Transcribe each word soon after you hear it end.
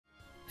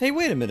Hey,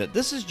 wait a minute,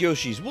 this is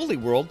Yoshi's Woolly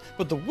World,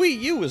 but the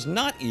Wii U is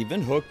not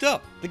even hooked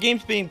up. The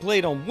game's being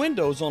played on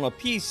Windows on a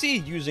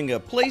PC using a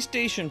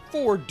PlayStation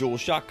 4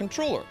 DualShock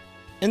controller.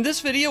 In this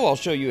video, I'll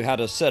show you how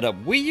to set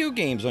up Wii U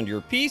games on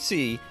your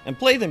PC and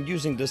play them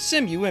using the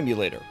Cemu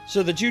Emulator,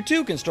 so that you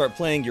too can start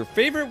playing your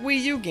favorite Wii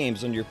U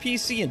games on your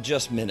PC in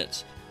just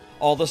minutes.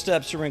 All the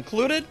steps are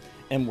included,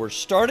 and we're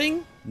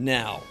starting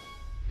now.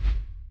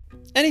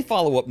 Any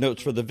follow-up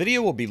notes for the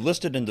video will be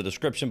listed in the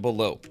description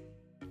below.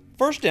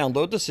 First,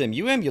 download the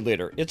Cemu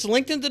Emulator. It's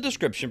linked in the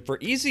description for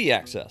easy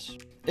access.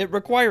 It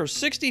requires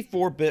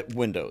 64-bit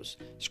Windows.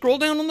 Scroll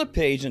down on the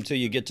page until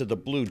you get to the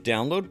blue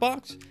download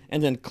box,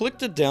 and then click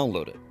to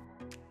download it.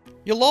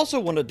 You'll also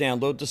want to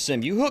download the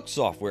Cemuhook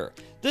software.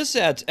 This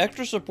adds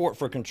extra support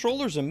for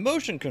controllers and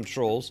motion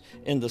controls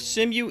in the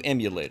Cemu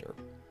Emulator.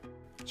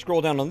 Scroll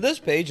down on this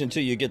page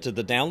until you get to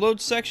the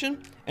Downloads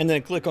section, and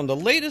then click on the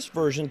latest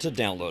version to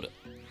download it.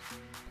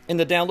 In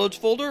the Downloads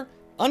folder,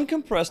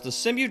 uncompress the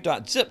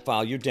cemu.zip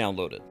file you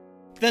downloaded.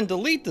 Then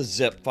delete the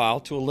zip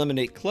file to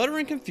eliminate clutter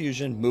and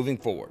confusion moving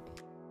forward.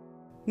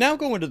 Now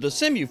go into the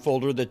Cemu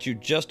folder that you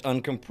just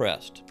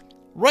uncompressed.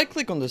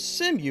 Right-click on the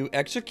Cemu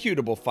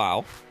executable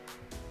file,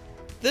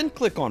 then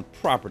click on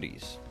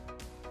Properties.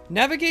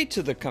 Navigate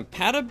to the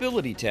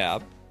Compatibility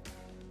tab,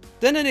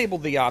 then enable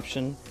the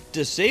option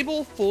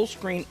Disable Full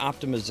Screen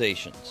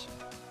Optimizations.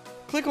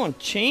 Click on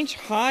Change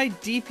High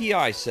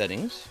DPI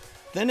Settings,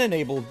 then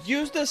enable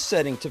Use this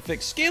setting to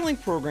fix scaling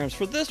programs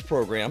for this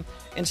program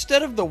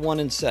instead of the one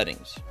in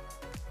Settings.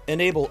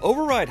 Enable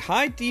Override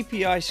High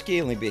DPI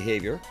Scaling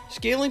Behavior,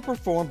 scaling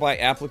performed by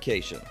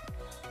application.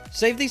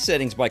 Save these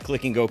settings by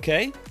clicking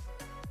OK,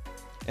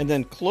 and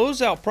then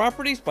close out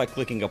Properties by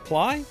clicking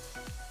Apply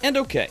and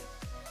OK.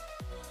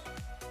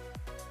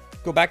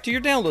 Go back to your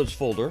Downloads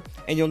folder,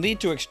 and you'll need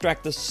to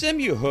extract the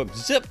Cemuhook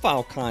zip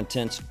file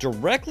contents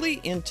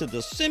directly into the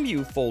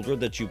Cemu folder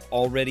that you've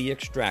already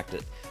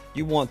extracted.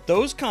 You want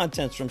those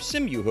contents from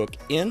Cemuhook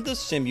in the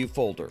Cemu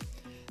folder.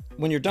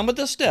 When you're done with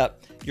this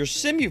step, your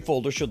Cemu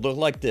folder should look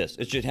like this.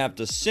 It should have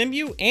the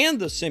Cemu and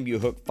the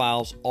Cemuhook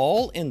files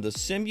all in the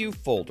Cemu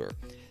folder.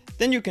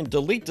 Then you can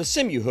delete the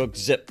Cemuhook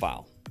zip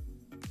file.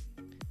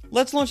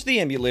 Let's launch the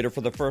emulator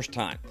for the first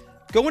time.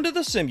 Go into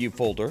the Cemu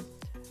folder,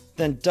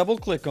 then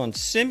double-click on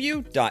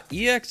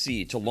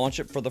Cemu.exe to launch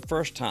it for the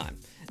first time.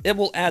 It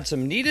will add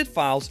some needed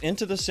files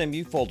into the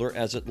Cemu folder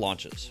as it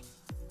launches.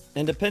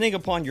 And depending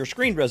upon your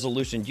screen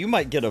resolution, you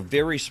might get a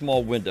very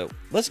small window.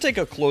 Let's take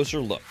a closer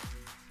look.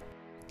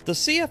 The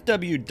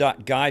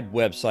CFW.guide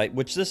website,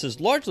 which this is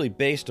largely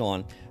based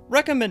on,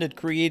 recommended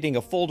creating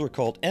a folder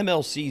called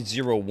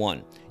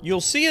MLC01.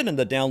 You'll see it in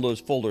the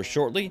Downloads folder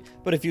shortly,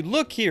 but if you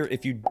look here,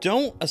 if you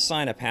don't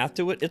assign a path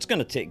to it, it's going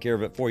to take care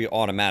of it for you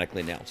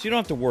automatically now, so you don't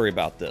have to worry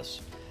about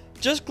this.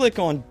 Just click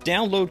on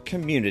Download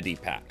Community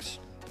Packs.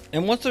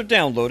 And once they're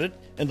downloaded,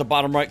 in the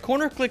bottom right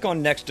corner, click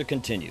on Next to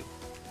continue.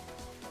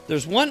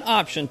 There's one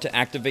option to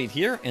activate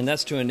here, and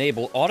that's to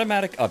enable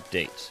automatic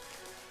updates.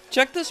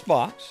 Check this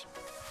box,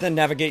 then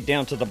navigate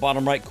down to the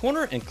bottom right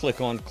corner and click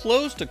on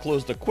Close to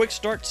close the Quick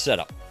Start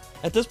setup.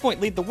 At this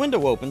point, leave the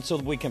window open so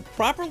that we can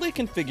properly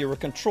configure a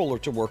controller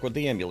to work with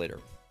the emulator.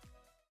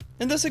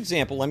 In this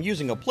example, I'm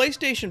using a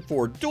PlayStation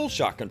 4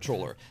 DualShock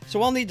controller,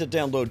 so I'll need to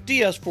download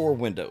DS4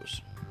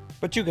 Windows.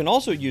 But you can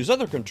also use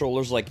other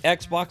controllers like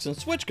Xbox and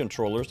Switch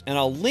controllers, and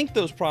I'll link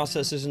those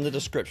processes in the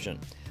description.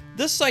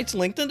 This site's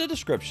linked in the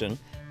description.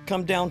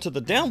 Come down to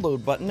the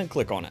download button and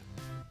click on it.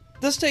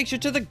 This takes you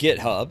to the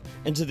GitHub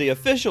and to the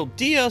official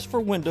DS for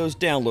Windows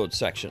download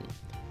section.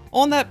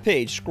 On that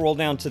page, scroll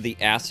down to the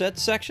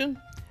Assets section,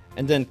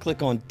 and then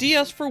click on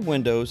DS for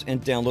Windows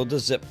and download the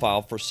zip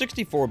file for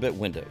 64-bit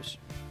Windows.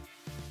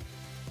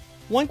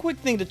 One quick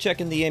thing to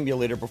check in the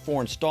emulator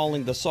before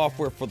installing the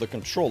software for the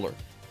controller.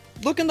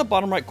 Look in the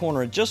bottom right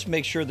corner and just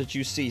make sure that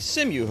you see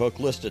Cemuhook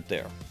listed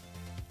there.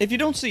 If you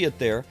don't see it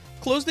there,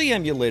 close the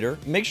emulator,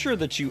 make sure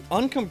that you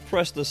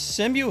uncompress the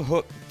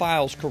Cemuhook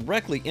files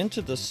correctly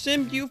into the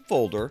Cemu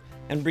folder,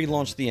 and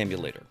relaunch the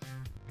emulator.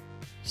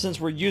 Since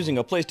we're using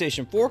a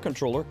PlayStation 4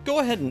 controller, go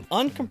ahead and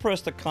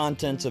uncompress the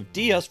contents of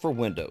DS for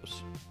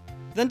Windows.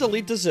 Then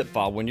delete the zip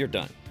file when you're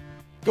done.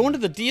 Go into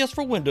the DS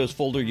for Windows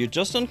folder you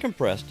just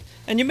uncompressed,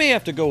 and you may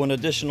have to go an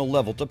additional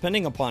level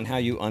depending upon how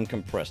you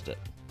uncompressed it.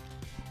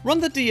 Run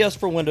the DS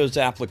for Windows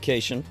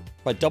application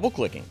by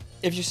double-clicking.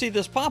 If you see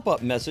this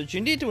pop-up message,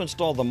 you need to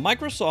install the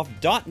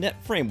Microsoft .NET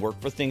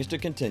framework for things to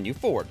continue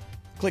forward.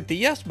 Click the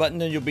Yes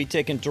button and you'll be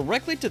taken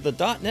directly to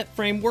the .NET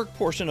framework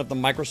portion of the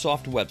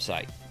Microsoft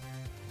website.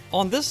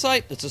 On this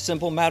site, it's a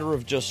simple matter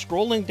of just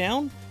scrolling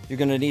down. You're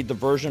going to need the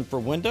version for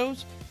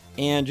Windows,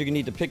 and you're going to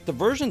need to pick the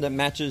version that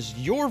matches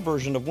your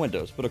version of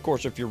Windows. But of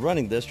course, if you're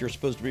running this, you're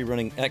supposed to be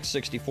running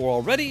x64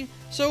 already,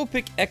 so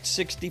pick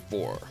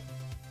x64.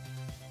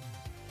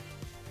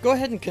 Go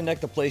ahead and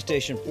connect the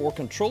PlayStation 4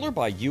 controller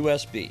by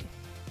USB.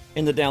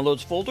 In the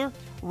Downloads folder,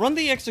 run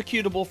the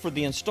executable for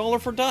the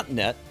installer for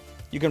 .NET.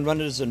 You can run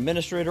it as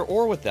administrator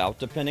or without,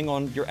 depending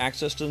on your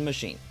access to the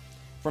machine.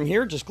 From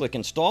here, just click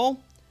Install,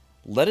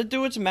 let it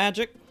do its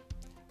magic.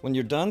 When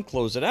you're done,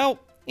 close it out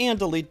and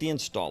delete the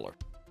installer.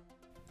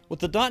 With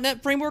the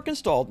 .NET framework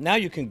installed, now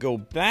you can go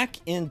back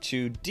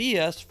into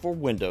DS for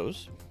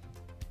Windows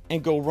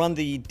and go run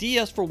the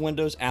DS for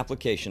Windows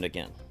application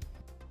again.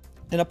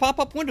 In a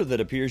pop-up window that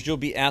appears, you'll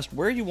be asked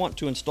where you want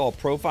to install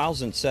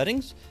profiles and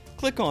settings.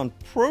 Click on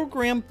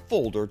Program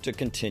Folder to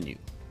continue.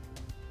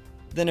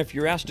 Then if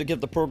you're asked to give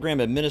the program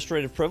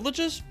administrative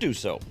privileges, do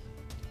so.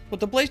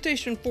 With the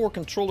PlayStation 4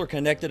 controller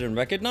connected and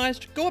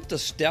recognized, go up to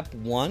Step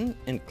 1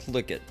 and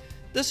click it.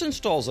 This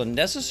installs a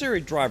necessary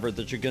driver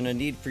that you're going to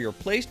need for your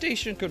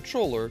PlayStation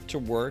controller to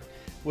work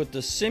with the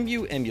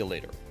Cemu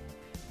Emulator.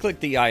 Click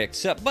the I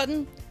accept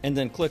button and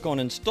then click on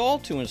Install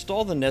to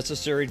install the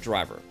necessary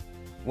driver.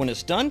 When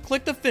it's done,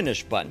 click the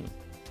Finish button.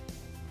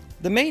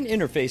 The main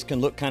interface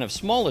can look kind of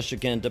smallish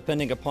again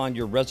depending upon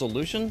your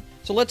resolution,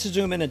 so let's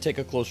zoom in and take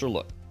a closer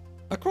look.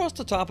 Across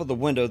the top of the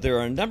window there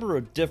are a number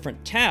of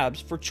different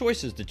tabs for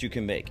choices that you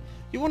can make.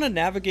 You want to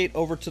navigate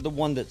over to the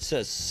one that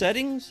says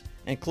Settings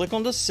and click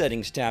on the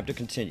Settings tab to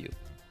continue.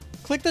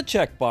 Click the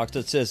checkbox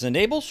that says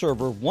Enable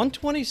Server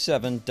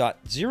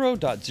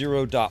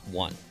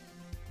 127.0.0.1.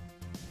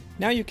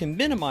 Now you can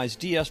minimize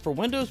DS for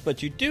Windows,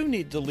 but you do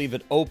need to leave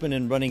it open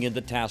and running in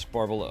the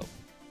taskbar below.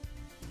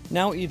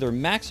 Now either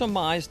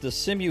maximize the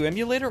Cemu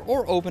Emulator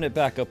or open it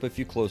back up if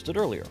you closed it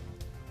earlier.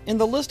 In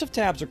the list of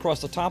tabs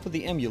across the top of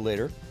the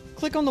emulator,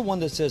 click on the one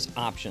that says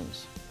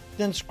Options.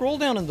 Then scroll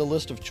down in the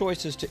list of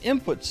choices to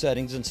Input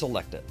Settings and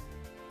select it.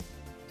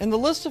 In the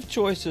list of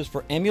choices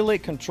for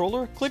Emulate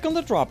Controller, click on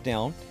the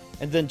drop-down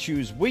and then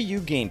choose Wii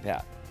U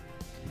Gamepad.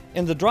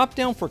 In the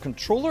drop-down for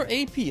Controller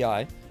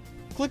API,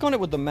 click on it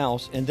with the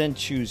mouse and then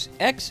choose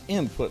X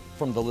Input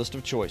from the list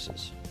of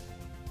choices.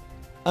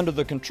 Under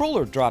the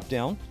Controller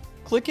drop-down,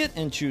 click it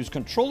and choose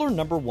Controller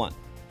number 1.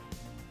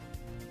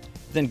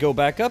 Then go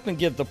back up and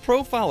give the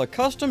profile a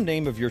custom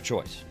name of your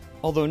choice.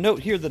 Although note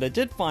here that I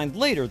did find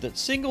later that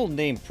single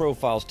name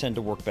profiles tend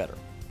to work better.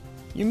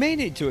 You may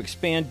need to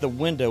expand the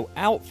window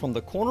out from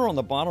the corner on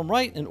the bottom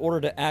right in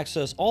order to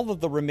access all of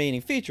the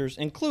remaining features,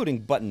 including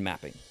button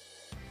mapping.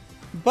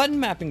 Button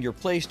mapping your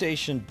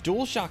PlayStation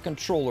DualShock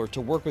controller to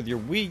work with your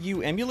Wii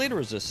U emulator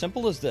is as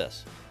simple as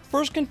this.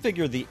 First,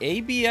 configure the A,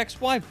 B, X,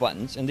 Y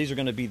buttons, and these are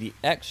going to be the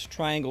X,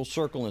 triangle,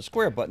 circle, and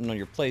square button on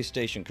your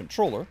PlayStation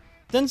controller.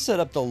 Then set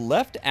up the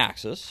left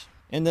axis,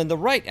 and then the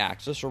right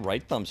axis or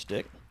right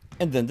thumbstick,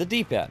 and then the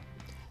D-pad.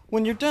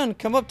 When you're done,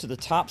 come up to the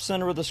top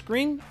center of the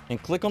screen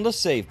and click on the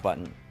Save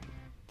button.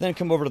 Then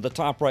come over to the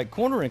top right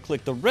corner and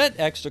click the red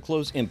X to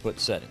close input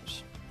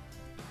settings.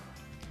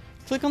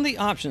 Click on the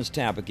Options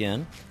tab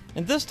again,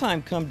 and this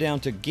time come down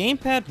to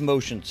Gamepad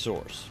Motion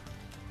Source.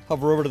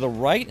 Hover over to the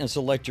right and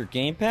select your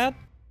gamepad,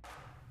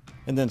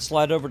 and then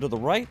slide over to the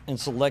right and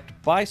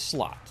select By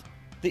Slot.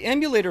 The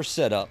emulator's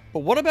set up,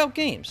 but what about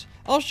games?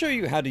 I'll show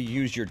you how to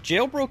use your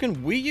jailbroken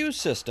Wii U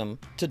system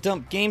to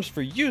dump games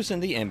for use in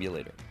the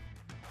emulator.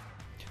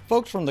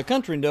 Folks from the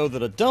country know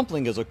that a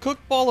dumpling is a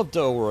cooked ball of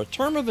dough or a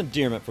term of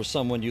endearment for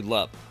someone you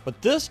love.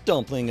 But this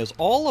dumpling is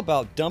all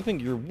about dumping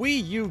your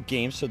Wii U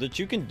games so that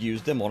you can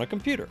use them on a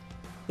computer.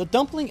 The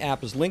dumpling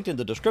app is linked in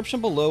the description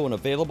below and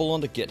available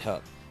on the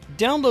GitHub.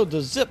 Download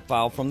the zip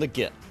file from the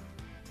Git.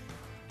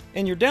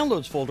 In your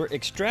Downloads folder,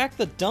 extract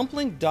the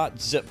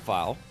dumpling.zip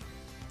file,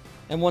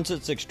 and once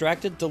it's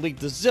extracted, delete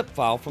the zip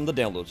file from the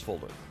Downloads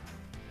folder.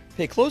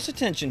 Pay close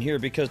attention here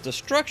because the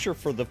structure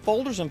for the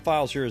folders and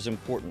files here is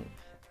important.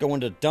 Go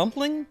into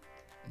Dumpling,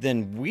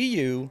 then Wii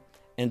U,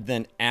 and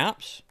then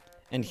Apps,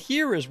 and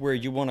here is where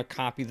you want to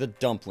copy the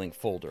Dumpling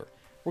folder.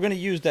 We're going to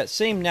use that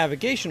same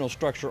navigational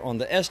structure on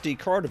the SD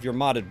card of your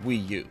modded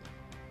Wii U.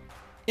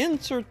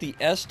 Insert the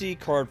SD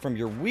card from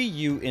your Wii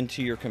U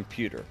into your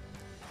computer.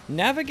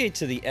 Navigate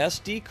to the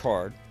SD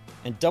card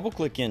and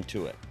double-click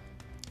into it.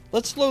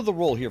 Let's slow the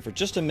roll here for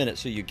just a minute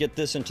so you get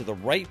this into the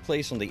right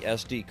place on the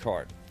SD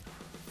card.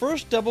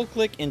 First,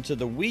 double-click into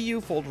the Wii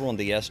U folder on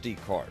the SD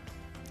card.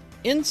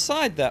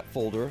 Inside that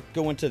folder,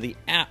 go into the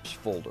Apps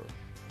folder.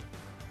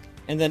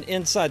 And then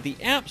inside the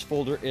Apps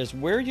folder is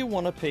where you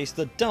want to paste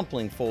the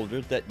Dumpling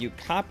folder that you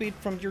copied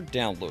from your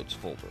Downloads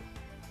folder.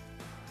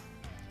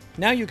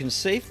 Now you can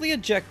safely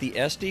eject the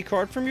SD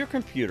card from your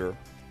computer,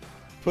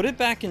 put it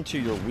back into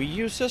your Wii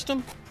U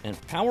system,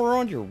 and power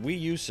on your Wii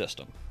U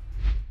system.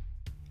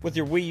 With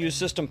your Wii U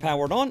system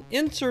powered on,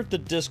 insert the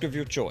disc of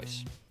your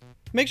choice.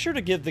 Make sure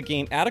to give the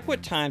game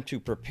adequate time to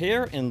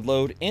prepare and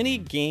load any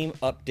game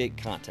update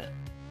content.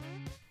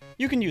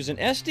 You can use an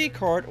SD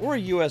card or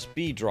a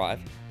USB drive,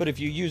 but if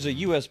you use a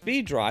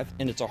USB drive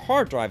and it's a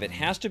hard drive, it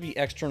has to be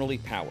externally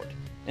powered.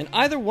 And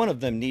either one of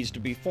them needs to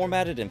be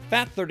formatted in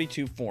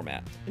FAT32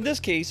 format. In this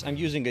case, I'm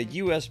using a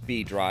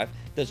USB drive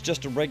that's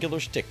just a regular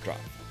stick drive.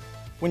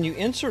 When you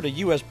insert a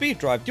USB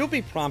drive, you'll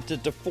be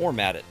prompted to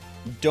format it.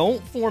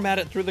 Don't format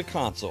it through the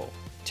console.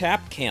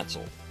 Tap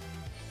Cancel.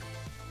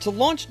 To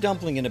launch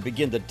Dumpling and to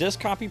begin the disk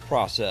copy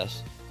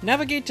process,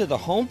 navigate to the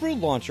Homebrew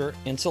launcher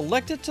and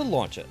select it to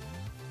launch it.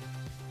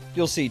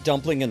 You'll see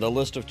Dumpling in the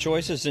list of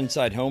choices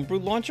inside Homebrew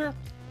launcher.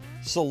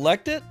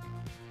 Select it,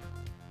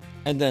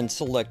 and then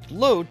select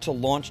Load to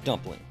launch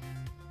Dumpling.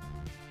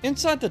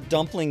 Inside the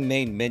Dumpling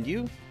main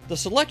menu, The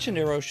selection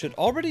arrow should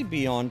already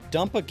be on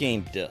Dump a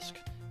Game Disc.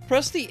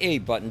 Press the A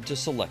button to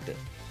select it.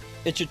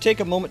 It should take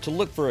a moment to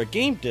look for a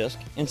game disc,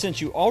 and since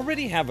you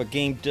already have a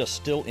game disc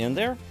still in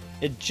there,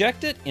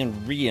 eject it and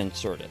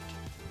reinsert it.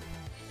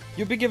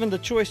 You'll be given the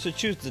choice to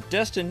choose the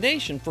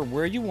destination for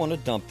where you want to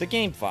dump the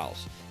game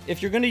files.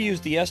 If you're going to use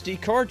the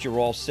SD card, you're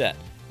all set,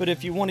 but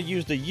if you want to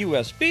use the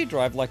USB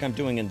drive like I'm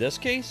doing in this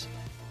case,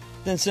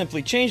 then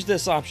simply change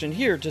this option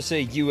here to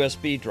say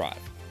USB drive.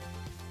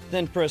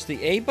 Then press the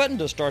A button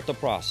to start the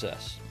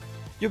process.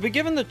 You'll be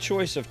given the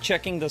choice of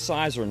checking the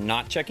size or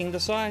not checking the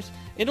size.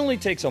 It only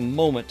takes a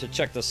moment to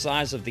check the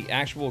size of the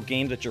actual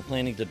game that you're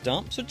planning to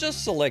dump, so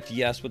just select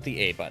yes with the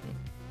A button.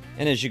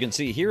 And as you can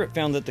see here, it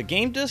found that the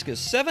game disk is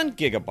 7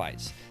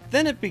 GB.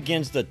 Then it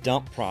begins the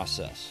dump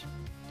process.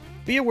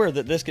 Be aware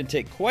that this can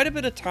take quite a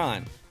bit of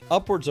time,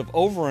 upwards of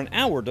over an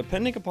hour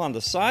depending upon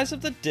the size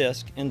of the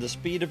disk and the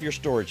speed of your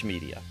storage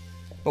media.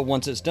 But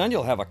once it's done,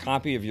 you'll have a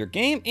copy of your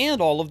game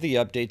and all of the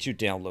updates you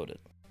downloaded.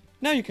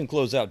 Now you can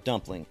close out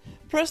Dumpling.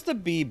 Press the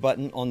B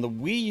button on the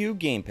Wii U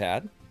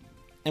gamepad,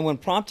 and when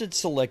prompted,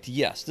 select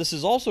yes. This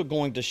is also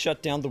going to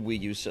shut down the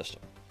Wii U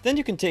system. Then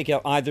you can take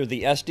out either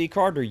the SD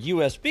card or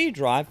USB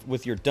drive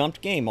with your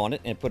dumped game on it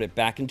and put it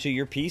back into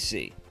your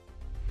PC.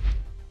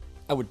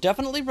 I would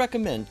definitely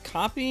recommend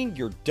copying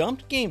your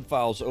dumped game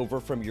files over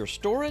from your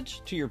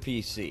storage to your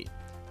PC.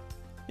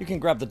 You can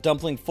grab the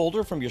Dumpling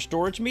folder from your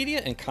storage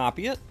media and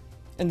copy it,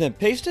 and then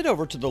paste it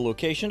over to the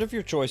location of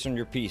your choice on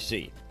your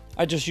PC.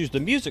 I just used the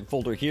music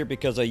folder here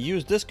because I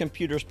used this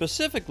computer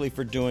specifically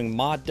for doing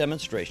mod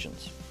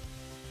demonstrations.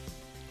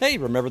 Hey,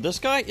 remember this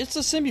guy? It's the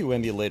Cemu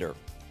Emulator.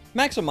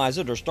 Maximize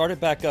it or start it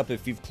back up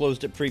if you've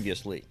closed it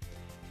previously.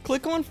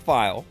 Click on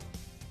File,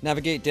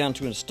 navigate down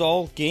to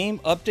Install Game,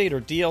 Update, or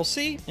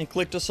DLC, and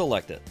click to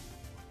select it.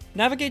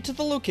 Navigate to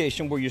the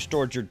location where you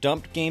stored your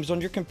dumped games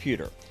on your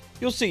computer.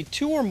 You'll see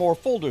 2 or more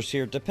folders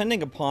here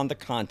depending upon the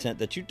content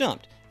that you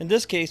dumped. In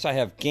this case, I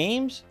have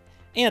Games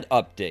and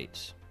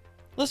Updates.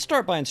 Let's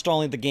start by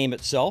installing the game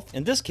itself,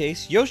 in this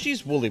case,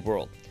 Yoshi's Woolly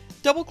World.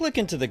 Double-click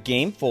into the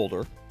Game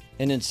folder,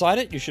 and inside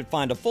it you should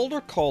find a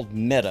folder called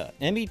Meta,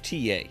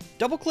 M-E-T-A.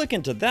 Double-click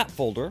into that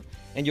folder,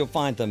 and you'll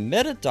find the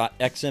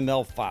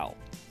meta.xml file.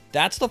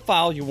 That's the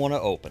file you want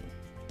to open.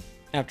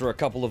 After a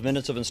couple of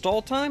minutes of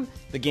install time,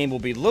 the game will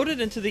be loaded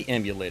into the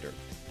emulator.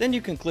 Then you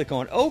can click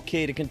on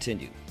OK to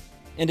continue.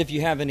 And if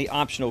you have any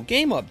optional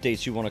game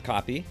updates you want to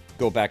copy,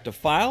 go back to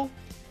File,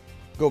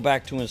 go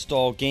back to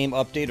Install Game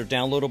Update or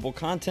Downloadable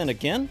Content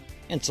again,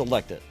 and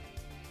select it.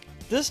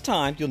 This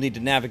time you'll need to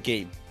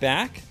navigate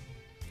back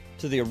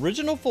to the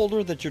original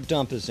folder that your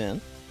dump is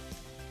in,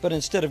 but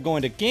instead of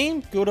going to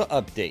Game, go to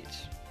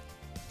Updates.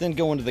 Then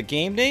go into the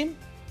game name,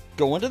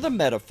 go into the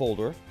Meta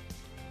folder,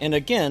 and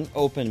again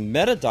open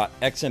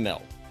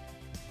meta.xml.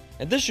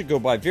 And this should go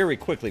by very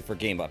quickly for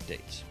game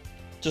updates.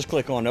 Just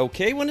click on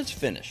OK when it's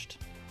finished.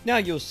 Now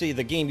you'll see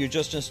the game you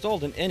just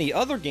installed and any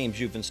other games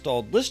you've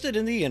installed listed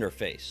in the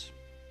interface.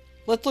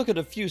 Let's look at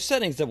a few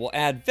settings that will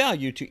add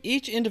value to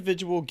each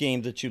individual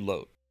game that you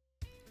load.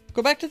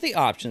 Go back to the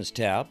Options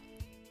tab,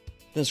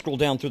 then scroll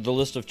down through the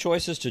list of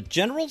choices to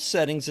General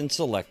Settings and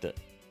select it.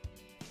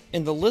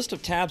 In the list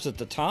of tabs at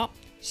the top,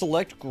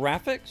 select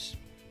Graphics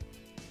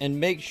and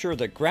make sure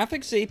that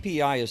Graphics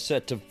API is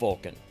set to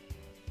Vulkan.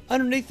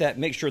 Underneath that,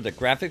 make sure the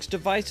graphics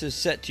device is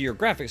set to your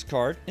graphics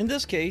card, in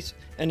this case,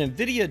 an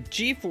NVIDIA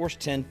GeForce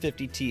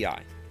 1050 Ti.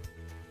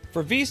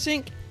 For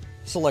VSync,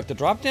 select the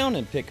drop-down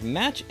and pick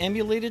Match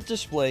Emulated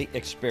Display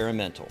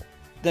Experimental.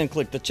 Then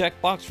click the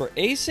checkbox for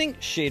Async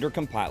Shader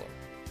Compiler.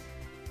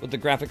 With the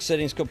graphics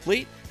settings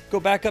complete, go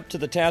back up to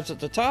the tabs at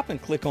the top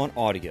and click on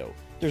Audio.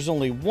 There's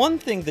only one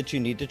thing that you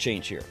need to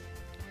change here.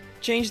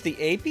 Change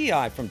the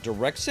API from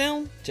Direct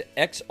Sound to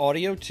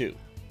X-Audio 2.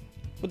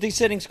 With these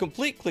settings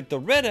complete, click the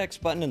red X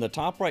button in the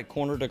top right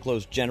corner to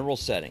close General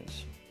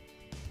Settings.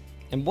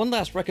 And one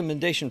last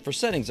recommendation for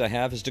settings I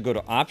have is to go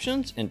to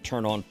Options and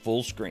turn on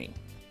Full Screen.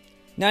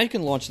 Now you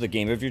can launch the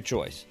game of your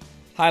choice.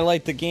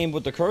 Highlight the game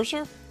with the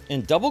cursor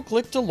and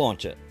double-click to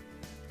launch it.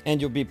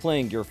 And you'll be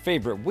playing your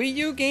favorite Wii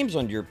U games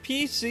on your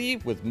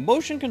PC with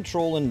motion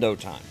control in no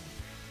time.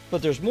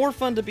 But there's more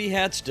fun to be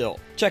had still.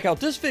 Check out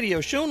this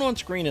video shown on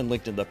screen and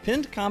linked in the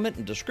pinned comment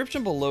and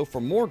description below for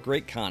more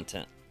great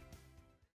content.